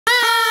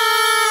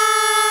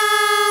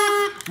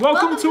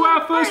Welcome to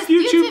our first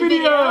YouTube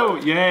video!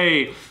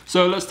 Yay!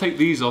 So let's take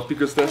these off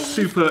because they're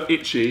super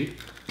itchy.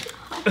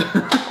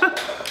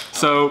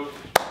 So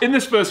in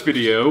this first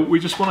video, we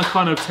just want to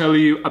kind of tell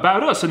you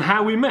about us and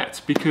how we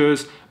met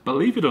because,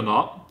 believe it or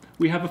not,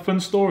 we have a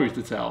fun story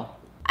to tell.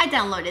 I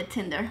downloaded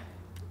Tinder.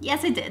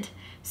 Yes, I did.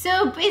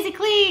 So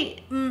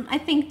basically, I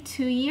think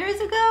 2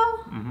 years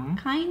ago,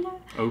 kinda.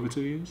 Over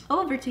 2 years?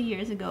 Over 2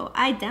 years ago,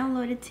 I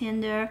downloaded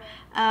Tinder.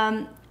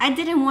 I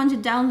didn't want to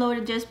download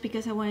it just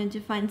because I wanted to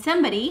find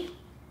somebody.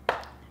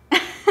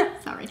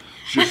 Sorry.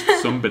 Just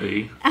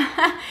somebody.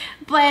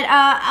 But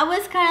I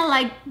was kind of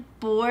like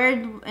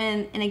bored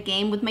in a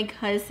game with my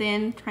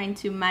cousin, trying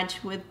to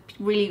match with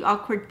really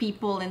awkward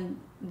people and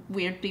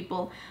weird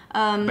people.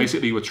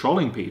 Basically, you were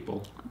trolling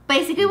people.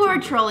 Basically, we were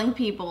trolling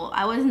people.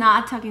 I was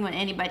not talking with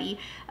anybody.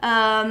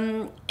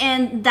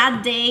 And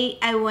that day,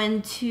 I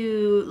went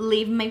to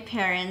leave my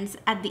parents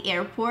at the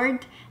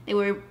airport. They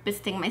were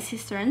visiting my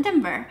sister in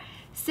Denver.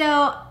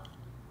 So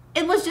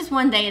it was just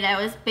one day that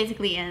I was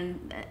basically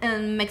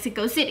in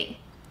Mexico City.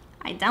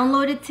 I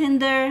downloaded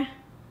Tinder.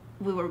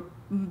 We were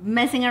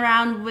messing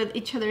around with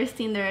each other's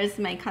Tinders,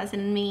 my cousin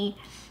and me.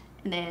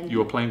 And then you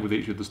were playing with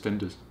each other's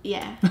Tinders.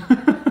 Yeah.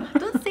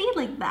 Don't say it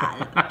like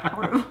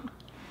that.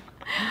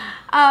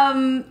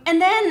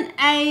 And then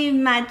I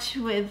matched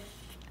with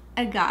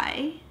a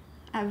guy,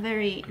 a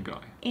very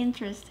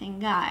interesting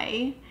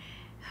guy,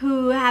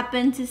 who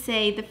happened to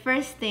say the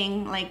first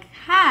thing like,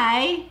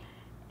 hi,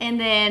 and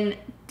then,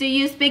 do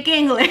you speak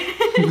English?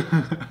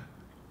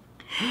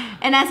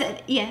 And I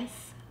said, yes.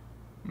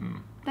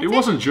 It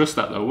wasn't just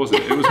that though, was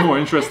it? It was more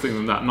interesting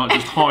than that, not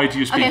just, hi, do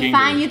you speak English? Okay,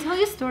 fine, you tell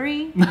your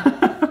story.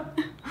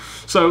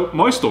 So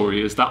my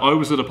story is that I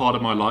was at a part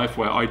of my life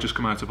where I just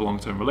come out of a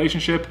long-term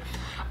relationship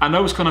and I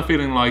was kind of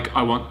feeling like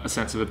I want a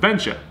sense of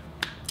adventure.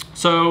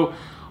 So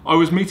I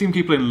was meeting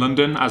people in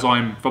London as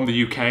I'm from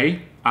the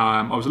UK.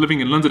 I was living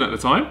in London at the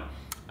time.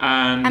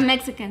 And I'm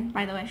Mexican,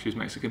 by the way. She's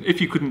Mexican,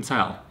 if you couldn't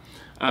tell.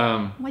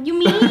 What do you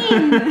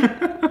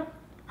mean?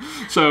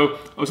 So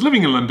I was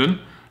living in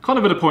London, kind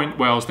of at a point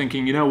where I was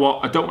thinking, you know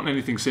what, I don't want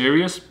anything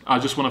serious. I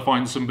just want to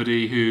find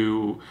somebody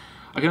who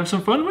I can have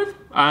some fun with.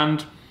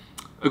 And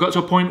I got to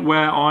a point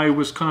where I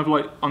was kind of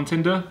like on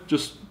Tinder,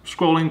 just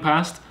scrolling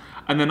past,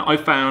 and then I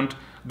found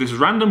this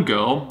random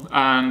girl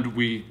and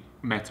we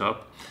met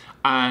up,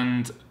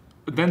 and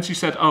then she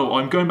said, oh,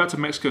 I'm going back to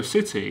Mexico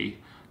City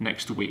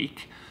next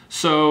week.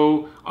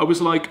 So I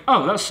was like,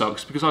 oh, that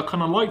sucks, because I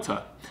kind of liked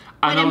her.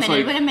 And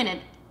wait a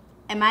minute.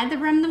 Am I the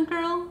random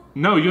girl?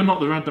 No, you're not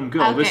the random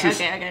girl.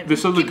 Okay.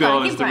 This other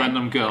girl is the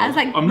random girl. I was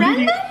like,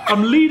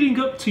 I'm leading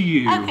up to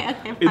you okay,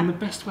 in the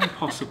best way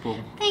possible.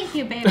 Thank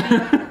you, baby.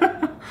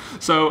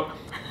 So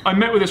I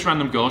met with this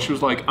random girl. She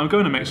was like, I'm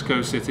going to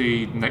Mexico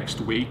City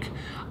next week.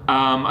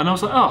 And I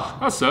was like, oh,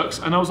 that sucks.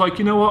 And I was like,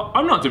 you know what?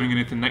 I'm not doing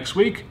anything next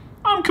week.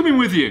 I'm coming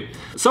with you.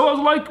 So I was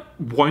like,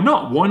 why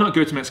not? Why not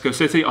go to Mexico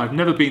City? I've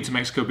never been to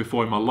Mexico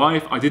before in my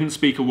life. I didn't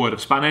speak a word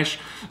of Spanish.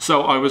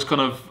 So I was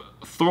kind of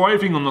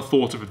thriving on the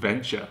thought of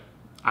adventure.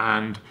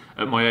 And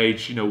at my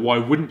age, you know, why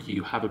wouldn't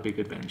you have a big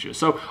adventure?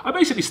 So I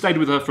basically stayed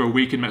with her for a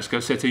week in Mexico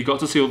City, got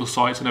to see all the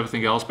sights and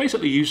everything else,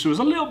 basically used her as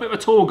a little bit of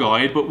a tour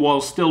guide, but while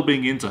still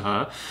being into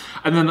her.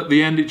 And then at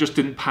the end, it just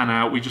didn't pan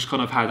out. We just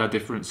kind of had our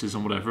differences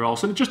and whatever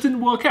else, and it just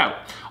didn't work out.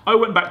 I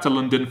went back to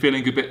London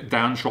feeling a bit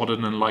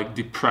downtrodden and like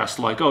depressed,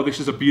 like, oh, this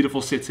is a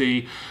beautiful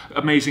city,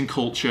 amazing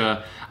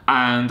culture,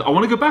 and I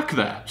want to go back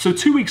there. So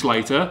 2 weeks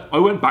later, I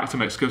went back to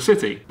Mexico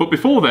City. But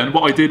before then,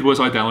 what I did was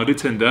I downloaded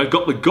Tinder,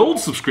 got the gold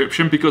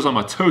subscription because I'm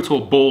a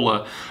total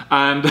baller,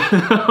 and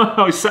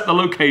I set the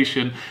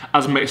location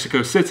as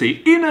Mexico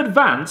City in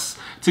advance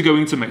to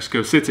going to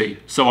Mexico City,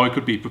 so I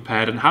could be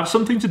prepared and have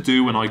something to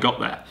do when I got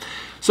there.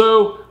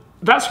 So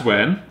that's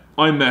when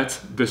I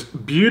met this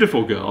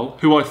beautiful girl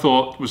who I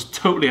thought was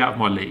totally out of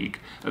my league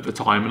at the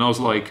time, and I was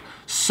like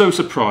so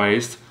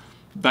surprised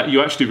that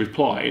you actually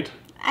replied.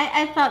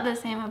 I thought the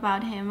same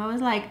about him. I was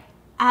like,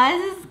 how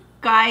is this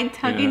guy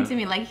talking to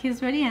me? Like,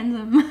 he's really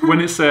handsome. When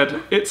it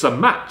said, it's a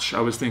match, I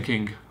was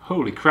thinking,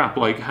 holy crap,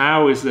 like,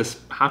 how is this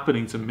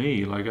happening to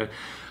me? Like,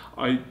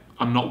 I'm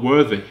not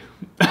worthy.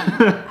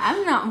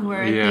 I'm not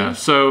worthy. Yeah,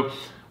 so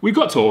we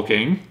got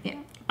talking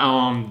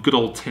on good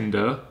old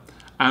Tinder,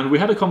 and we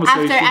had a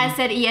conversation. After I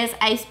said, yes,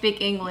 I speak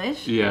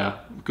English. Yeah,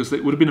 because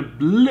it would have been a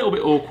little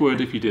bit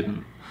awkward if you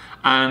didn't.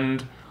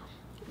 And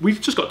we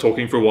just got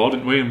talking for a while,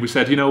 didn't we? And we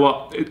said, you know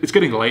what, it's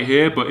getting late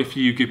here, but if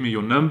you give me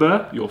your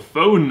number, your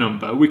phone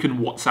number, we can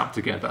WhatsApp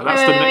together.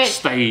 That's the next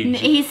stage.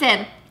 He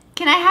said,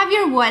 can I have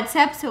your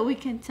WhatsApp so we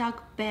can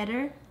talk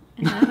better?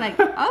 And I was like,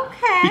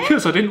 okay.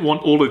 Because I didn't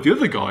want all of the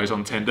other guys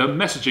on Tinder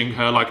messaging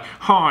her like,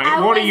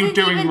 hi, what are you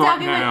doing right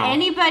now? I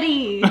wasn't even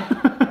talking with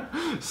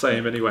anybody.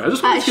 Same anyway. I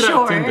just wanted to get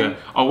out of Tinder.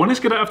 I wanted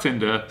to get out of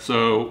Tinder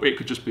so it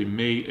could just be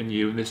me and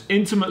you in this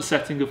intimate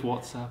setting of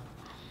WhatsApp.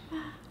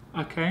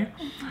 Okay.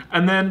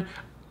 And then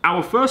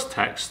our first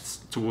texts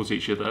towards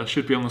each other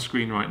should be on the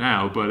screen right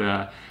now,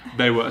 but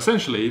they were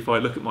essentially, if I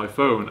look at my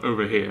phone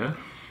over here,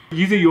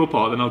 you do your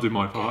part, then I'll do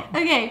my part.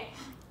 Okay.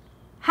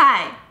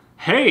 Hi.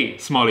 Hey,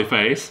 smiley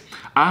face.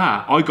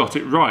 Ah, I got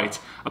it right.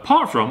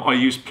 Apart from I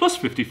used plus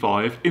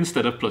 55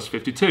 instead of plus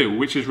 52,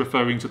 which is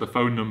referring to the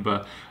phone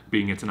number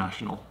being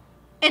international.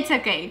 It's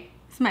okay.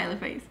 Smiley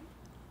face.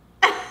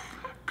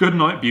 Good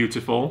night,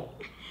 beautiful.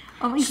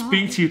 Oh my god.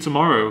 Speak to you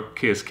tomorrow,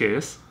 kiss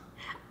kiss.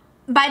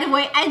 By the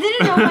way, I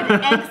didn't know what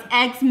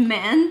XX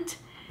meant.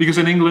 Because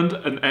in England,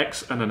 an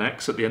X and an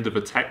X at the end of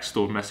a text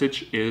or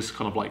message is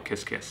kind of like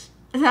kiss kiss.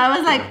 So I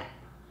was like,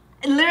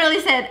 it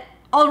literally said,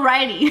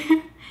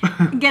 alrighty,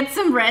 get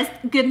some rest,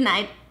 good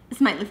night,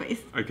 smiley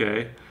face.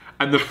 Okay.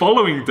 And the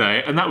following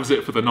day, and that was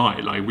it for the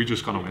night, like we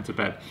just kind of went to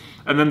bed.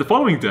 And then the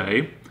following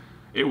day,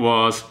 it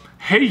was,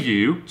 hey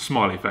you,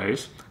 smiley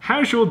face,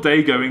 how's your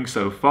day going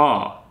so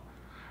far?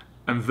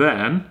 And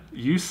then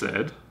you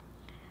said,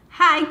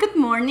 Hi, good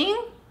morning.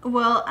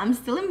 Well, I'm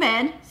still in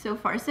bed, so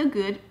far so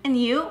good.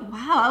 And you?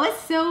 Wow, I was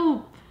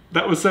so...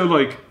 That was so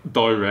like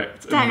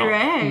direct.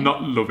 Direct. And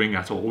not loving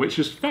at all, which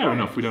is fair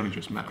enough, we'd only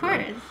just met. Of course.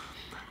 Right?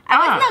 I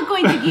was not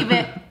going to give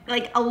it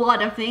like a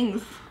lot of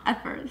things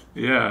at first.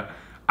 Yeah.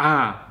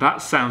 Ah,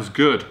 that sounds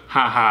good.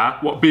 Haha.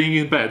 What, being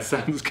in bed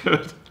sounds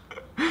good?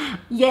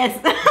 Yes.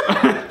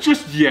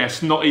 Just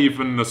yes, not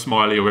even a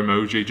smiley or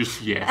emoji,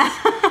 just yes.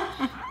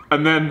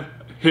 And then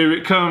here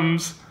it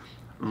comes.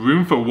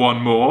 Room for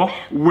one more.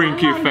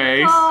 Winky Oh my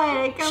face. God,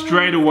 I can't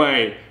Straight believe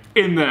away.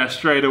 In there,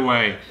 straight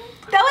away.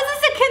 That was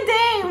the second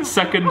day.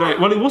 Second day.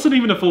 Well, it wasn't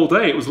even a full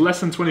day. It was less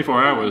than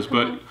 24 hours,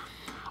 but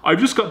I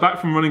just got back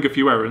from running a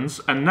few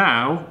errands and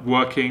now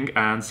working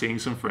and seeing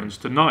some friends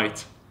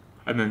tonight.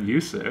 And then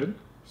you said...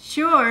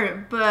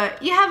 Sure,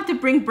 but you have to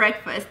bring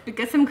breakfast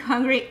because I'm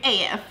hungry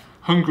AF.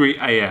 Hungry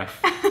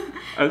AF.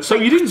 So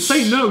you didn't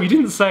say no. You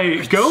didn't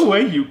say, go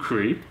away, you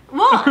creep.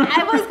 Well,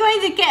 I was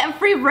going to get a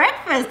free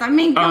breakfast. I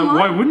mean, come on.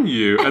 Why wouldn't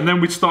you? And then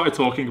we started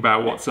talking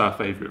about what's our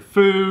favourite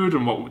food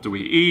and what do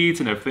we eat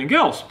and everything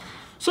else.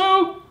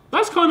 So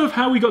that's kind of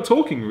how we got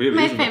talking, really.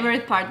 My isn't it?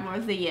 favorite part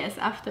was the yes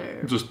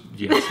after. Just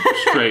yes,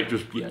 straight,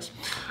 just yes.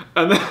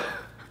 And then,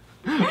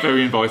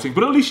 very inviting.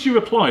 But at least you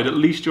replied. At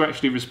least you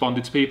actually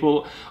responded to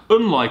people.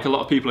 Unlike a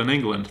lot of people in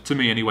England, to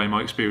me anyway,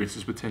 my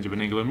experiences with Tinder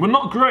in England were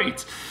not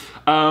great.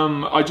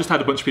 I just had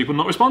a bunch of people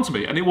not respond to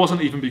me. And it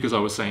wasn't even because I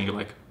was saying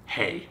like,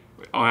 hey.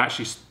 I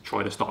actually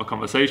tried to start a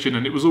conversation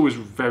and it was always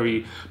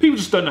very... People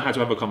just don't know how to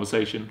have a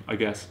conversation, I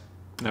guess,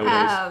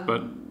 nowadays.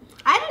 But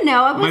I don't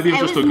know. I was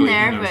just ugly, who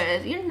knows?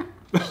 nervous. You're not...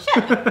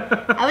 Shut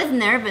up. I was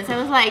nervous. I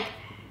was like,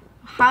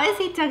 how is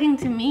he talking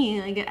to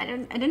me? Like, I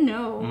don't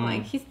know.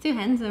 Like, he's too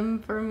handsome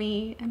for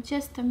me. I'm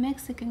just a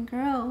Mexican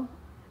girl.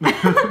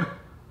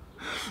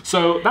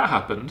 So that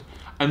happened.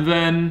 And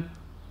then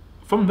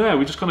from there,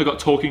 we just kind of got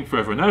talking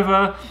forever and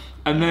ever.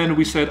 And then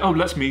we said, oh,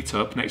 let's meet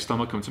up next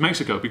time I come to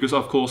Mexico. Because,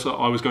 of course,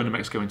 I was going to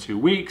Mexico in 2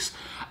 weeks.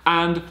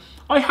 And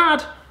I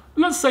had,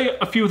 let's say,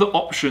 a few other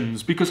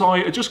options. Because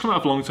I had just come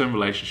out of a long-term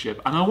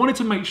relationship. And I wanted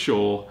to make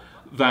sure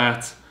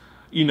that,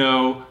 you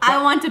know...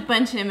 I want to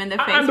punch him in the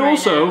face and right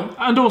also, now.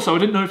 And also, I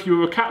didn't know if you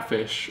were a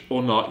catfish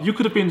or not. You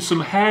could have been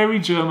some hairy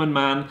German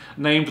man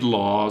named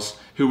Lars,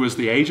 who was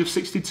the age of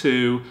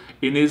 62,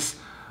 in his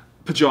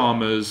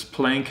pajamas,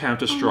 playing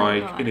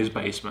Counter-Strike in his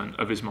basement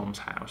of his mom's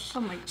house.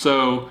 Oh my God.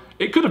 So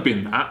it could have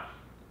been that.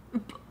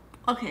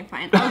 Okay,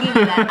 fine. I'll give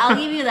you that. I'll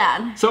give you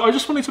that. So I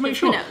just wanted to make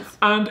Who sure. knows?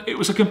 And it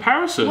was a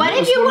comparison. What It if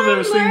was you one of were a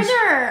those things-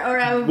 murderer or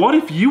a... What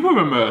if you were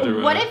a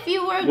murderer? What if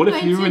you were What if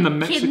going you were in the to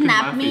Mexican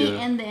kidnap me mafia?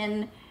 and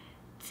then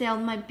sell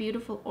my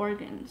beautiful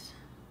organs?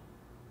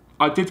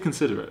 I did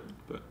consider it.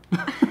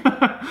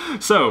 But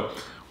so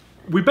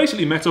we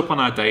basically met up on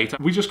our date.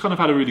 We just kind of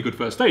had a really good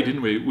first date,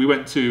 didn't we? We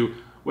went to...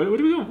 Where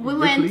did we go? We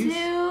Ripley's? went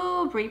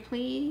to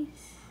Ripley's.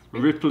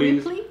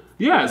 Ripley's. Ripley?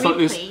 Yeah, it's like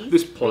Ripley's.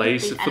 this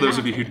place. Ripley's. For those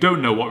of you who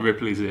don't know what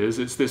Ripley's is,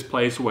 it's this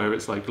place where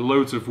it's like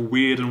loads of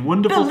weird and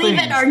wonderful Believe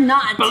things. it or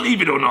not.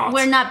 Believe it or not.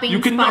 We're not being You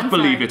cannot sponsored.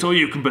 believe it or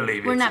you can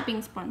believe it. We're not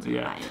being sponsored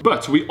Yeah. by it.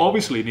 But we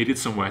obviously needed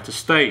somewhere to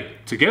stay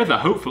together,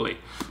 hopefully.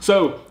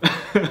 So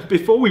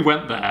before we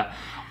went there,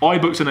 I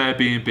booked an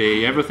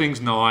Airbnb. Everything's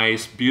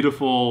nice,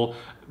 beautiful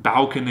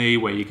balcony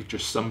where you could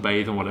just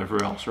sunbathe and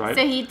whatever else, right?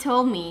 So he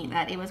told me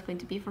that it was going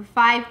to be for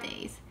 5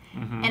 days.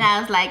 Mm-hmm. And I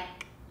was like,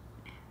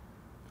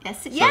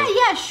 yes,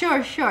 yeah,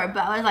 sure.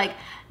 But I was like,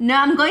 no,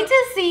 I'm going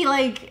to see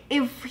like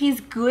if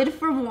he's good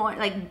for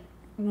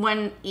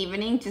one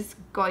evening, just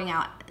going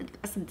out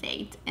as a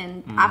date.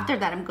 And after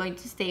that, I'm going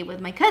to stay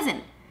with my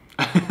cousin.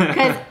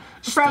 Because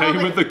Stay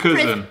with the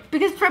cousin.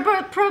 Because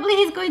probably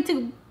he's going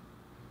to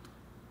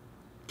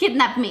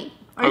kidnap me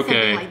or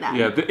something like that.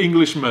 Yeah, the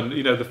Englishman,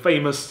 you know, the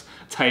famous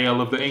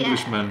tale of the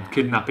Englishman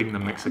kidnapping the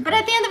Mexican. But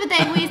at the end of the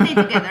day, we stayed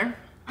together.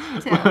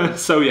 So.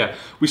 So yeah,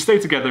 we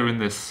stayed together in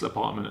this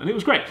apartment and it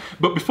was great.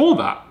 But before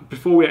that,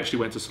 before we actually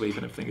went to sleep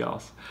and everything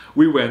else,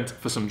 we went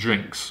for some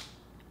drinks.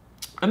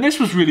 And this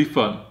was really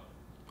fun,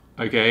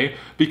 okay?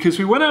 Because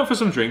we went out for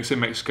some drinks in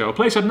Mexico, a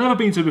place I'd never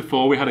been to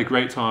before. We had a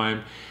great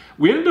time.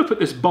 We ended up at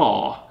this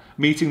bar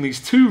meeting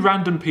these 2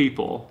 random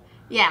people.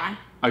 Yeah.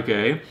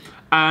 Okay?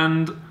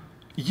 And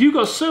you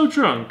got so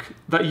drunk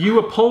that you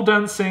were pole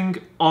dancing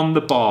on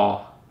the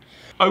bar.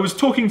 I was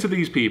talking to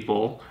these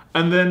people,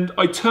 and then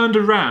I turned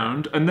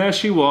around, and there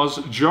she was,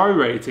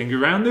 gyrating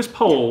around this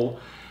pole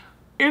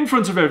in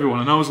front of everyone,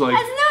 and I was like,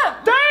 That's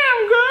not...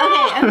 damn, girl!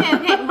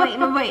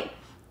 Okay, wait.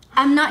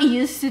 I'm not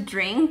used to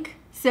drink,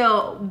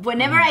 so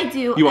whenever I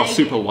do... You are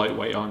super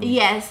lightweight, aren't you?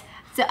 Yes,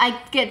 so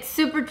I get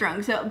super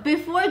drunk. So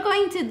before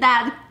going to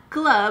that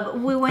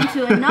club, we went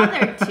to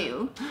another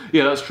two.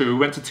 Yeah, that's true. We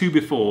went to 2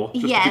 before,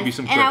 just to give you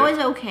some credit. And I was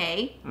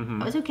okay.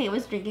 I was okay. I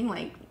was drinking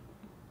like...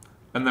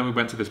 And then we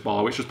went to this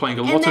bar, which was playing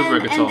a lot of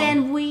reggaeton. And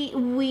then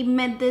we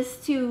met these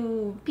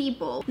 2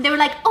 people. They were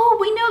like, oh,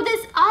 we know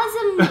this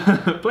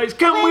awesome Please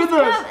come with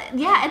us.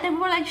 Yeah, and then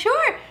we were like,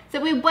 sure.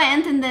 So we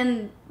went, and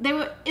then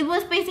it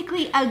was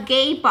basically a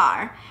gay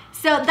bar.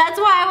 So that's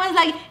why I was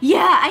like,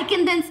 yeah, I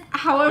can dance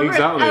however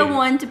I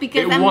want,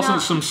 because it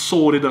wasn't some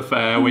sordid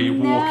affair where you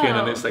walk in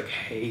and it's like,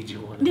 hey, do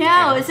you want to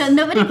dance? So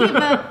nobody gave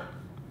up.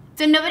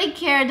 So nobody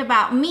cared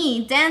about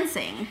me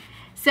dancing.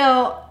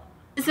 So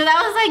that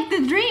was like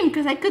the dream,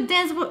 because I could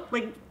dance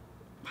like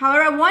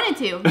however I wanted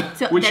to.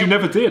 So which you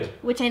never did.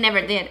 Which I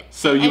never did.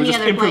 So you were just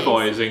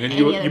improvising, and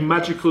you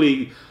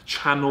magically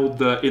channeled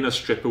the inner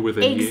stripper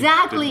within you.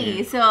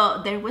 Exactly.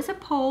 So there was a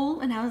pole,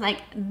 and I was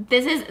like,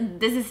 this is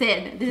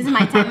it. This is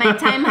my time. My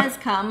time has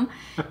come.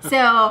 So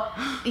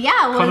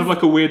yeah, it was kind of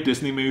like a weird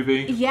Disney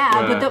movie.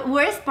 Yeah, but the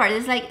worst part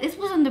is like, this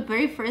was on the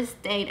very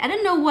first date. I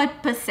don't know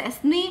what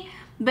possessed me,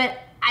 but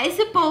I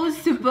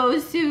supposed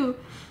to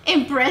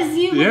impress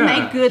you with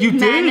my good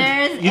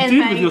manners. You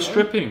did with your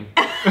stripping.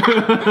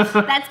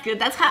 That's good.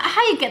 That's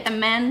how you get the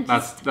men.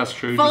 That's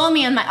true. Follow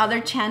me on my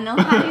other channel.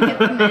 How you get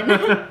the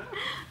men.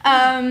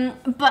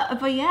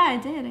 But yeah, I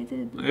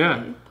did.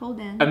 Yeah. Pole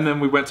dance. And then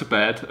we went to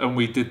bed and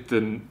we did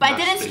the. But I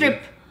didn't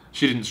strip.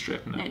 She didn't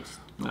strip.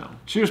 No.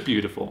 She was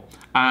beautiful.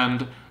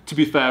 And to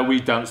be fair, we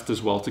danced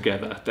as well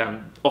together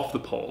down off the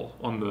pole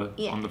on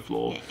the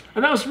floor,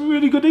 and that was a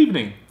really good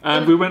evening.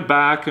 And we went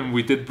back and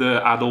we did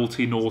the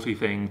adulty naughty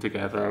thing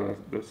together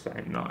the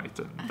same night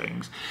and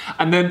things.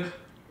 And then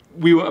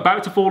we were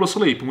about to fall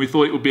asleep, and we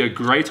thought it would be a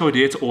great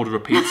idea to order a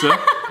pizza.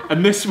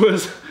 And this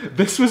was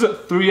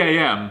at 3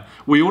 a.m.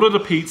 We ordered a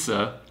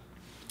pizza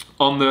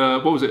on the,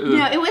 what was it?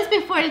 No, it was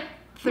before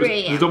 3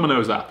 a.m. The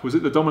Domino's app. Was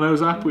it the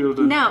Domino's app we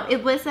ordered? No,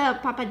 it was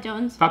Papa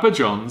John's. Papa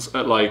John's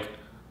at like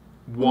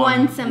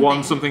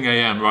 1 something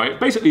a.m., right?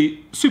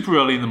 Basically, super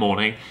early in the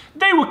morning.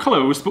 They were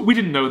closed, but we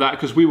didn't know that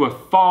because we were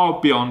far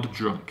beyond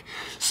drunk.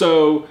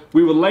 So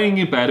we were laying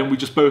in bed and we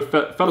just both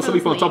fell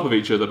asleep on top of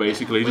each other,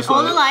 basically. Just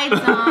all the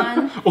lights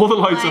on. All the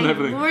lights on,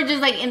 everything. We were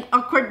just like in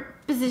awkward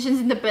positions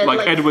in the bed.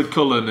 Like Edward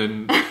Cullen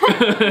in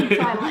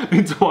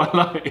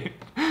Twilight.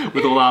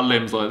 With all our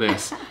limbs like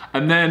this.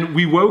 And then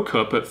we woke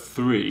up at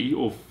 3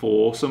 or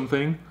 4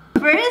 something.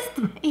 First,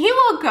 he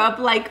woke up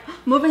like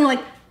moving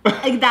like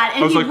that,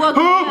 and he like, woke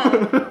me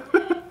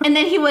up. And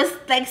then he was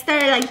like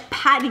started like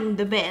patting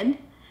the bed,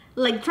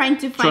 like trying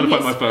to find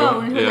his my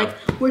phone. He was like,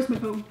 "Where's my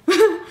phone?"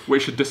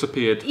 Which had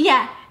disappeared.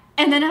 Yeah,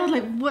 and then I was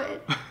like, "What?"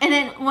 And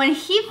then when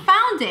he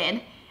found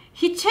it,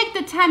 he checked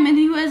the time and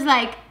he was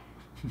like,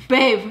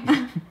 "Babe,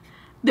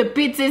 the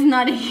pizza is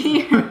not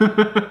here."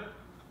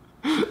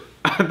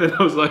 And then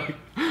I was like,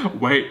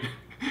 "Wait,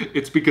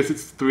 it's because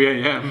it's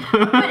 3 a.m."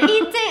 But he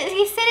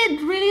said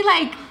it really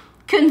like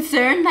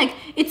concerned, like,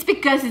 it's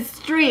because it's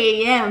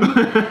 3 a.m. And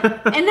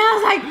I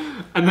was like,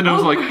 and then I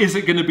was like, is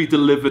it going to be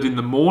delivered in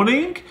the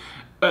morning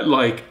at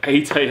like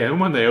 8 a.m.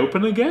 when they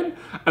open again?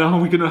 And are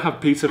we going to have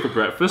pizza for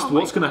breakfast?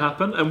 What's going to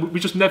happen? And we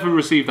just never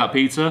received that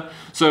pizza.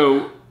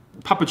 So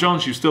Papa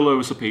John's, you still owe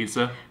us a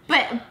pizza.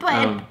 But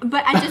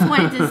I just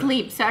wanted to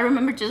sleep. So I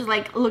remember just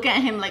like looking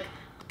at him like,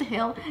 what the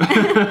hell?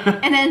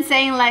 And then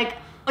saying like,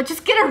 oh,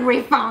 just get a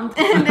refund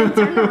and then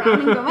turn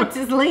around and go back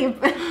to sleep.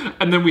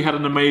 And then we had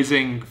an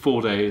amazing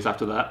 4 days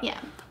after that. Yeah.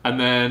 And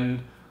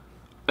then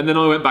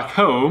I went back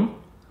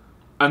home,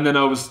 and then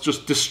I was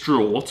just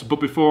distraught. But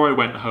before I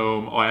went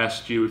home, I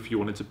asked you if you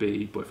wanted to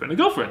be boyfriend and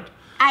girlfriend.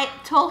 I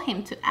told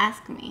him to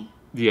ask me.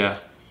 Yeah,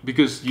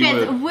 because you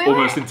were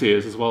almost in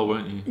tears as well,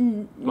 weren't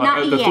you?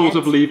 Not the yet. thought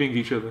of leaving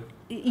each other.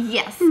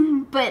 Yes,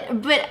 but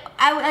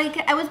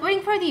I was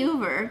waiting for the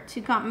Uber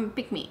to come and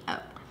pick me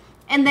up,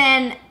 and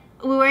then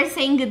we were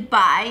saying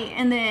goodbye,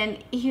 and then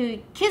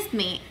he kissed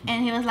me,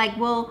 and he was like,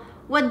 well,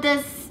 what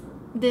does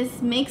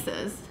this makes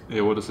us?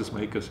 Yeah, what does this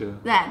make us, yeah?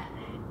 That.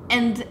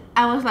 And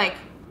I was like,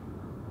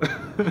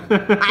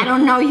 I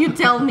don't know, you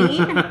tell me.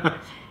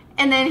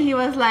 And then he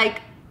was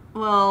like,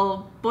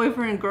 well,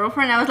 boyfriend and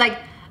girlfriend. I was like,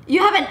 you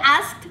haven't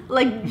asked?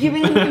 Like,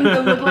 giving him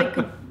the look like,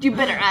 you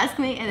better ask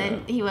me. And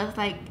then he was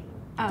like...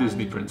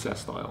 Disney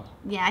princess style.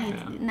 Yeah,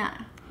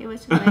 he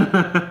was just like...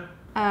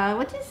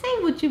 what did you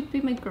say? Would you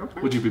be my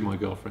girlfriend? Would you be my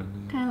girlfriend?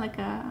 Yeah. Kind of like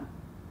a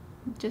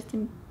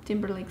Justin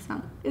Timberlake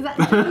song. Is that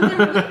Justin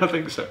Timberlake? I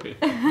think so.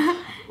 Yeah.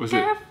 Was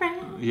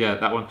girlfriend. It? Yeah,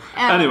 that one.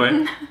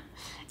 Anyway.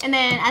 And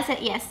then I said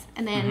yes,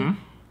 and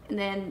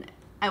then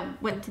I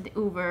went to the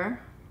Uber,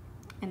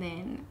 and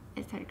then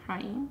I started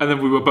crying. And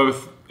then we were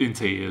both in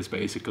tears,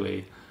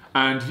 basically.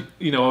 And,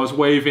 you know, I was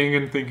waving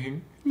and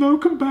thinking, no,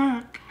 come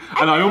back.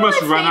 And I think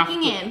almost I was ran after.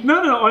 faking it.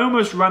 No, I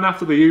almost ran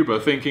after the Uber,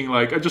 thinking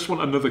like, I just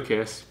want another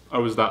kiss. I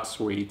was that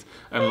sweet,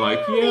 and like,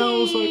 yeah, I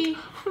was like,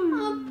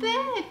 oh,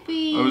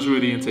 baby. I was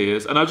really in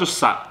tears, and I just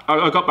sat.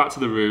 I got back to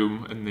the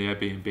room in the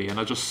Airbnb, and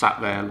I just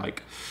sat there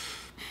like,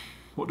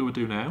 what do I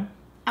do now?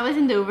 I was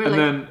in the Uber, And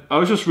then I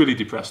was just really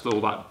depressed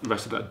all that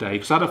rest of that day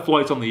because I had a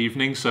flight on the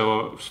evening, so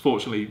I was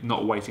fortunately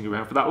not waiting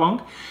around for that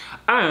long.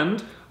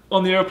 And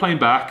on the airplane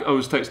back, I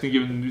was texting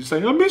you and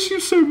saying, I miss you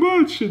so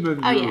much. And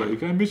then you were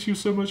like, I miss you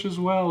so much as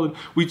well. And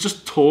we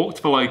just talked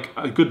for like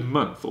a good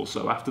month or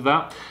so after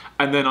that.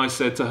 And then I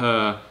said to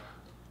her,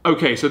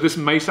 okay, so this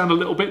may sound a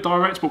little bit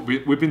direct, but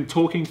we've been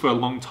talking for a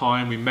long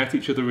time. We met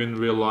each other in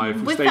real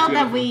life. we stayed felt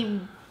together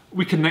that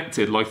we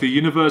connected, like the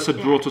universe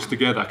had brought us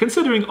together.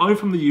 Considering I'm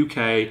from the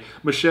UK,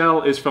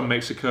 Michelle is from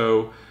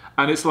Mexico,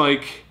 and it's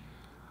like,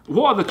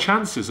 what are the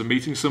chances of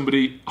meeting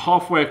somebody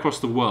halfway across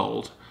the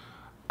world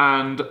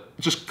and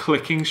just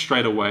clicking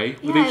straight away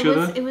with each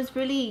other? It was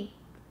really,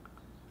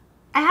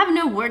 I have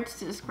no words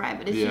to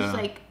describe it. It's just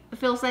like, it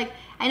feels like,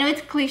 I know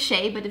it's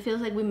cliche, but it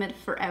feels like we met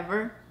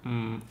forever.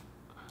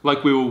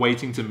 Like we were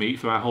waiting to meet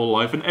for our whole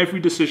life, and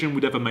every decision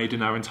we'd ever made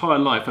in our entire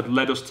life had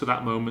led us to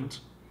that moment.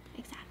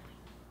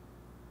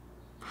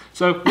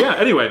 So, yeah,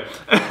 anyway,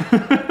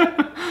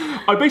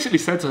 I basically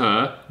said to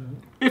her,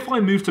 if I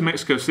moved to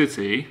Mexico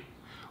City,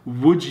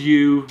 would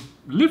you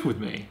live with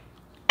me?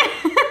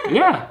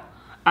 Yeah.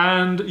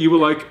 And you were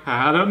like,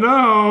 I don't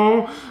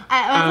know.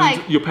 I was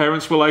like, your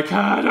parents were like,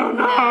 I don't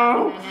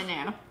know.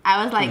 No.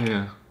 I was like,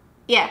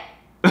 yeah.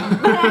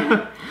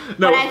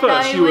 No, at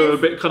first you were a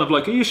bit kind of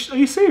like, are you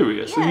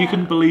serious? Yeah. And you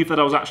couldn't believe that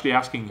I was actually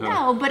asking her.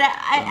 No, but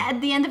I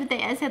at the end of the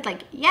day, I said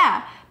like,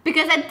 yeah.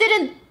 Because I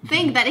didn't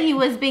think that he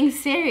was being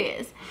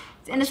serious.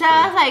 And so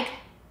I was like,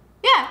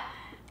 yeah.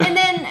 And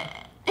then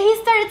he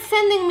started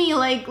sending me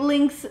like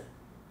links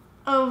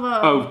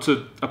of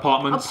to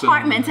apartments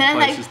and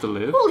places like, to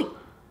live. Holy,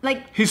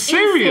 like he's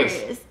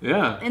serious.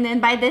 Yeah. And then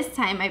by this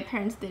time, my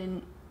parents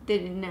didn't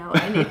know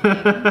anything.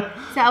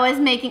 So I was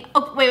making.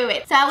 Oh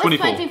wait. So I was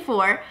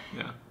 24.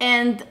 Yeah.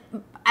 And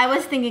I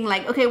was thinking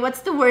like, okay,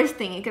 what's the worst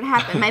thing that could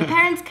happen? My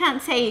parents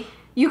can't say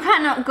you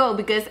cannot go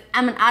because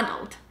I'm an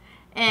adult.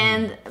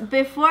 And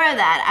before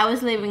that, I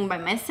was living by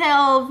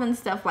myself and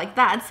stuff like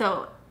that.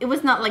 So it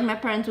was not like my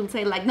parents would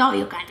say like, no,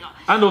 you can't go.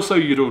 And also,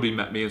 you'd already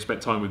met me and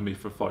spent time with me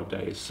for 5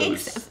 days. So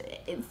it's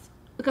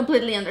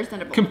completely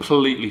understandable.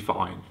 Completely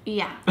fine.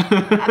 Yeah.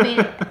 I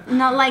mean,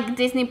 not like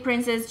Disney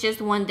Princess,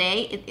 just one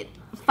day.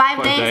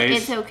 5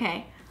 days, it's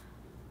okay.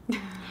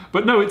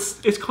 But no, it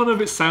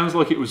sounds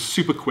like it was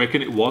super quick,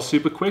 and it was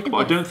super quick, but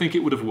I don't think it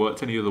would have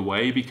worked any other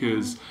way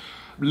because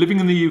living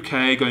in the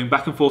UK, going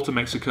back and forth to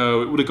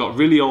Mexico, it would have got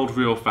really old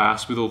real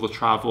fast with all the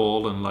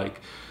travel, and like,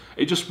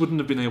 it just wouldn't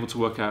have been able to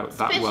work out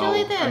that well.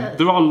 And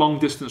there are long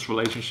distance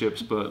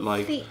relationships, but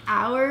like the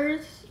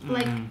hours,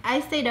 like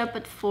I stayed up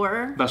at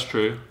 4. That's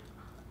true.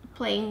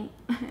 Playing.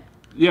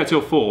 Yeah,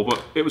 till 4,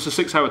 but it was a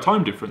 6-hour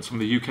time difference from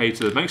the UK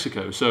to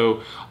Mexico.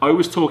 So I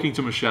was talking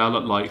to Michelle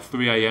at like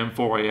 3 a.m.,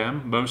 4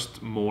 a.m.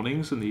 most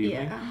mornings in the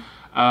evening. Yeah.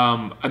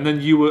 And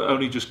then you were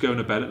only just going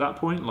to bed at that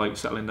point, like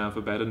settling down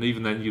for bed, and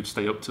even then you'd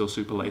stay up till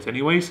super late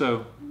anyway,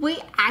 so... We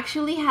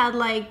actually had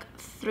like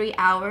 3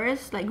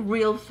 hours, like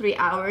real 3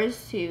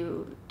 hours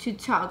to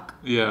talk.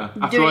 Yeah,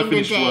 after I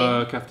finished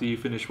work, after you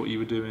finished what you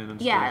were doing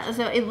and stuff.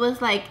 So it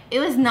was like, it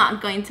was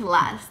not going to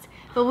last.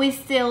 But we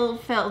still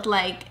felt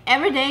like,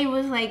 every day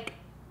was like,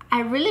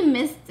 I really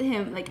missed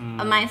him. Like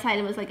on my side,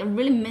 it was like, I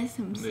really miss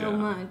him so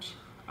much.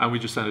 And we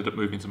just ended up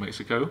moving to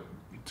Mexico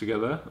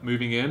together,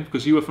 moving in,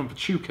 because you were from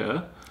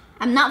Pachuca.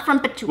 I'm not from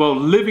Pachuca. Well,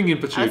 living in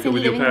Pachuca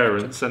with your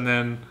parents, and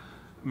then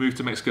moved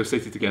to Mexico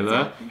City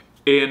together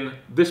in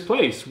this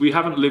place. We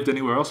haven't lived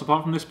anywhere else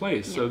apart from this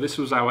place. Yeah. So this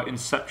was our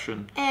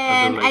inception.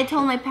 And I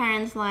told my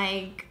parents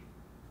like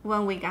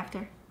 1 week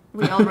after.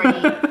 We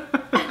already...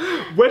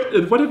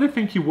 Where did they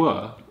think you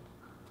were?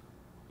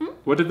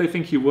 Where did they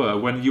think you were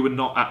when you were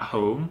not at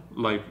home?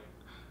 Like,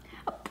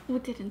 we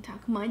didn't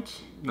talk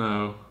much.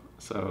 No,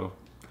 so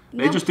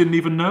they just didn't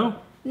even know.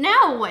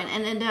 No,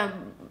 and then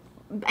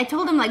I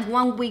told them like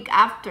 1 week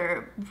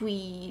after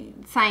we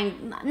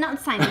not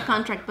signed the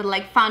contract, but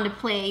like found a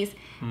place,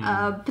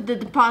 put the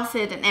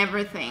deposit and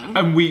everything.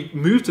 And we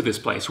moved to this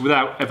place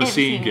without ever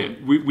seeing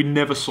it. We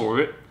never saw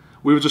it.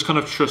 We were just kind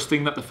of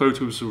trusting that the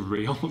photos were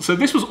real. So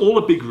this was all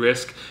a big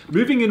risk.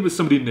 Moving in with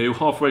somebody new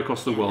halfway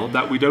across the world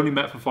that we'd only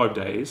met for 5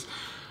 days.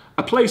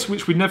 A place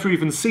which we'd never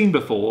even seen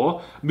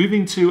before.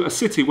 Moving to a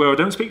city where I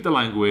don't speak the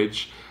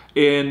language.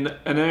 In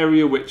an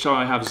area which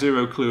I have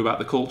zero clue about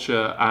the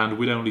culture. And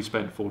we'd only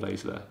spent 4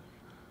 days there.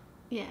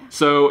 Yeah.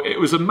 So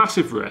it was a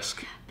massive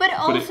risk. But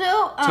also...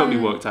 it totally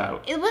worked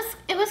out. It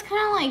was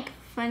kind of like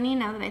funny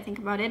now that I think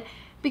about it.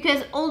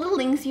 Because all the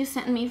links you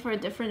sent me for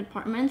different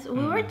apartments,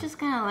 we were just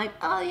kind of like,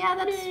 oh yeah,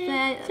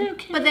 that's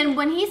okay. But then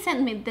when he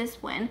sent me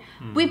this one,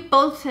 we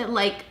both said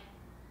like,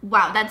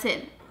 wow, that's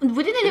it.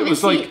 We didn't even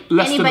see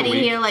like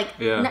anybody here, like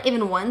not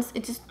even once.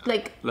 It's just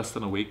like less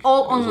than a week.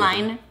 All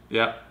online.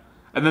 Yeah,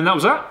 and then that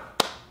was that.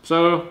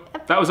 So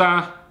that was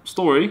our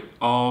story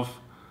of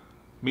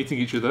meeting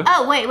each other.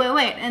 Oh, wait.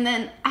 And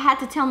then I had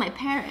to tell my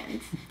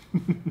parents.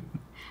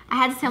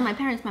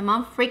 My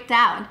mom freaked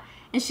out.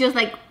 And she was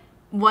like,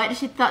 what?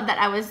 She thought that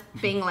I was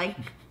being like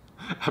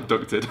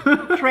Abducted.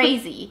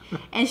 crazy.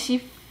 And she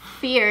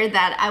feared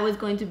that I was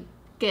going to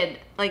get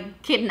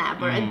like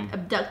kidnapped or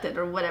abducted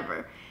or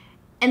whatever.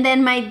 And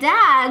then my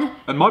dad...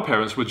 And my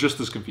parents were just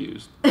as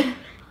confused.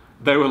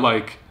 They were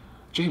like,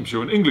 James,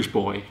 you're an English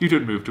boy. You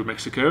don't move to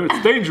Mexico.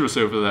 It's dangerous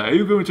over there. Are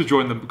you going to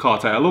join the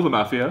cartel or the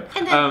mafia?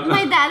 And then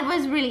my dad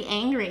was really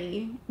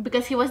angry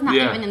because he was not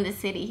even in the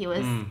city. He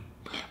was...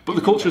 But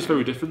the culture is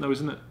very different though,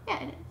 isn't it?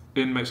 Yeah, it is.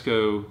 In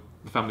Mexico,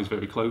 the family's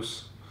very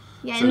close.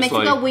 Yeah, So in it's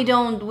Mexico like- we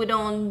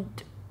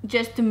don't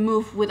just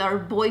move with our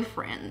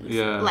boyfriends.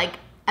 Yeah. Like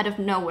out of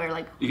nowhere,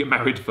 like You get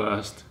married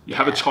first. You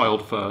have a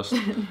child first.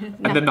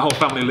 And then the whole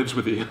family lives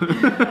with you.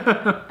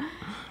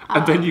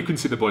 And then you can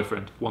see the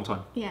boyfriend one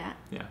time. yeah.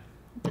 Yeah.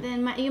 But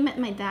then you met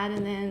my dad,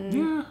 and then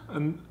Yeah,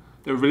 and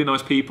they were really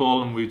nice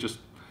people, and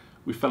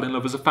we fell in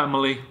love as a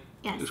family.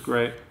 Yes. It was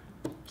great.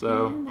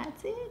 So, and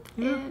that's it.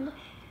 Yeah. And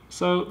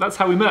so that's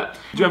how we met.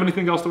 Do you have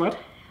anything else to add?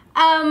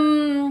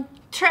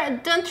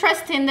 don't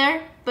trust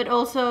Tinder, but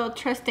also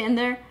trust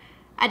Tinder.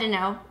 I don't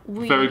know.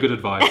 Very good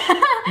advice.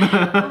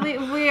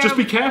 we are, Just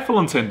be careful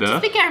on Tinder.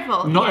 Just be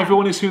careful. Not yeah.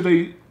 everyone is who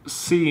they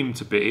seem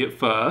to be at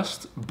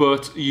first,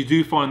 but you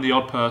do find the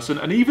odd person,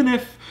 and even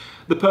if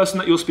the person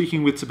that you're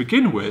speaking with to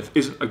begin with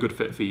isn't a good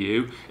fit for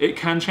you, it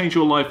can change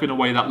your life in a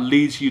way that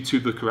leads you to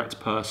the correct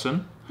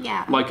person.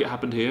 Yeah. Like it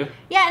happened here.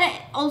 Yeah,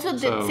 and also the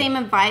So- same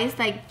advice,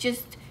 like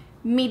just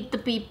meet the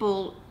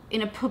people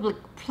in a public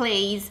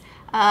place,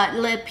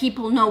 let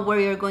people know where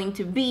you're going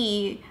to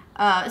be,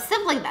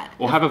 stuff like that.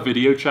 Or have a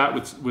video chat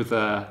with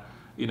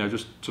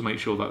just to make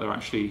sure that they're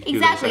actually who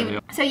they're saying they Exactly.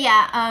 are. So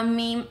yeah,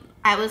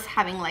 I was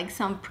having like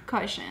some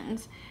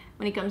precautions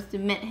when it comes to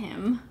meet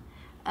him.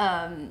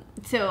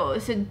 So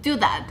do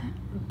that.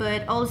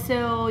 But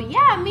also,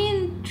 yeah,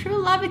 true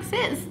love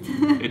exists.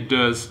 It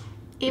does.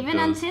 Even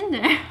It on does.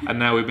 Tinder. And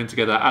now we've been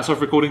together, as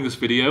of recording this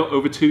video,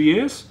 over 2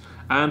 years,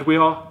 and we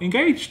are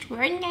engaged.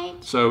 We're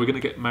engaged. So we're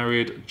going to get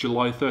married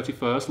July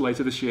 31st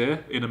later this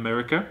year in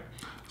America.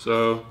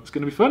 So it's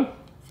going to be fun.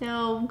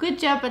 So good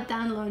job at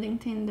downloading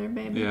Tinder,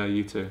 baby. Yeah,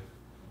 you too.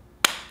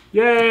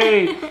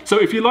 Yay!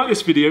 So if you like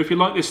this video, if you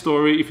like this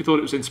story, if you thought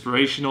it was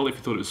inspirational, if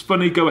you thought it was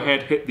funny, go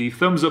ahead, hit the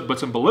thumbs up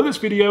button below this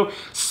video,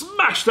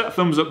 smash that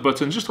thumbs up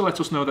button just to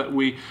let us know that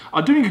we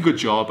are doing a good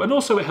job, and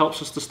also it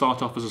helps us to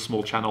start off as a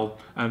small channel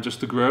and just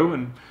to grow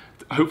and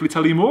hopefully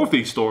tell you more of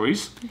these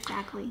stories.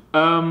 Exactly.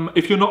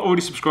 If you're not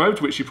already subscribed,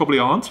 which you probably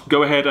aren't,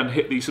 go ahead and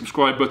hit the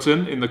subscribe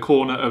button in the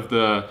corner of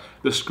the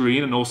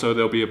screen, and also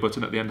there'll be a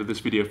button at the end of this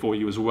video for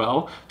you as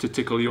well to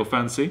tickle your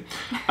fancy.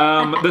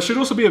 There should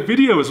also be a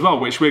video as well,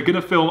 which we're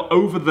going to film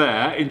over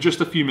there in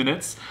just a few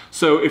minutes.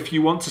 So if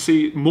you want to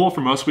see more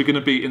from us, we're going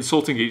to be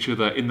insulting each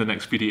other in the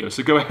next video.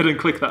 So go ahead and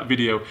click that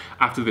video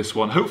after this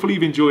one. Hopefully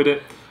you've enjoyed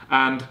it,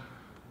 and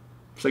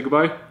say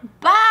goodbye.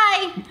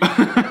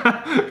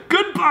 Bye!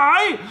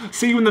 Goodbye!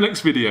 See you in the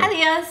next video.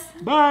 Adios!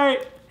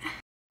 Bye!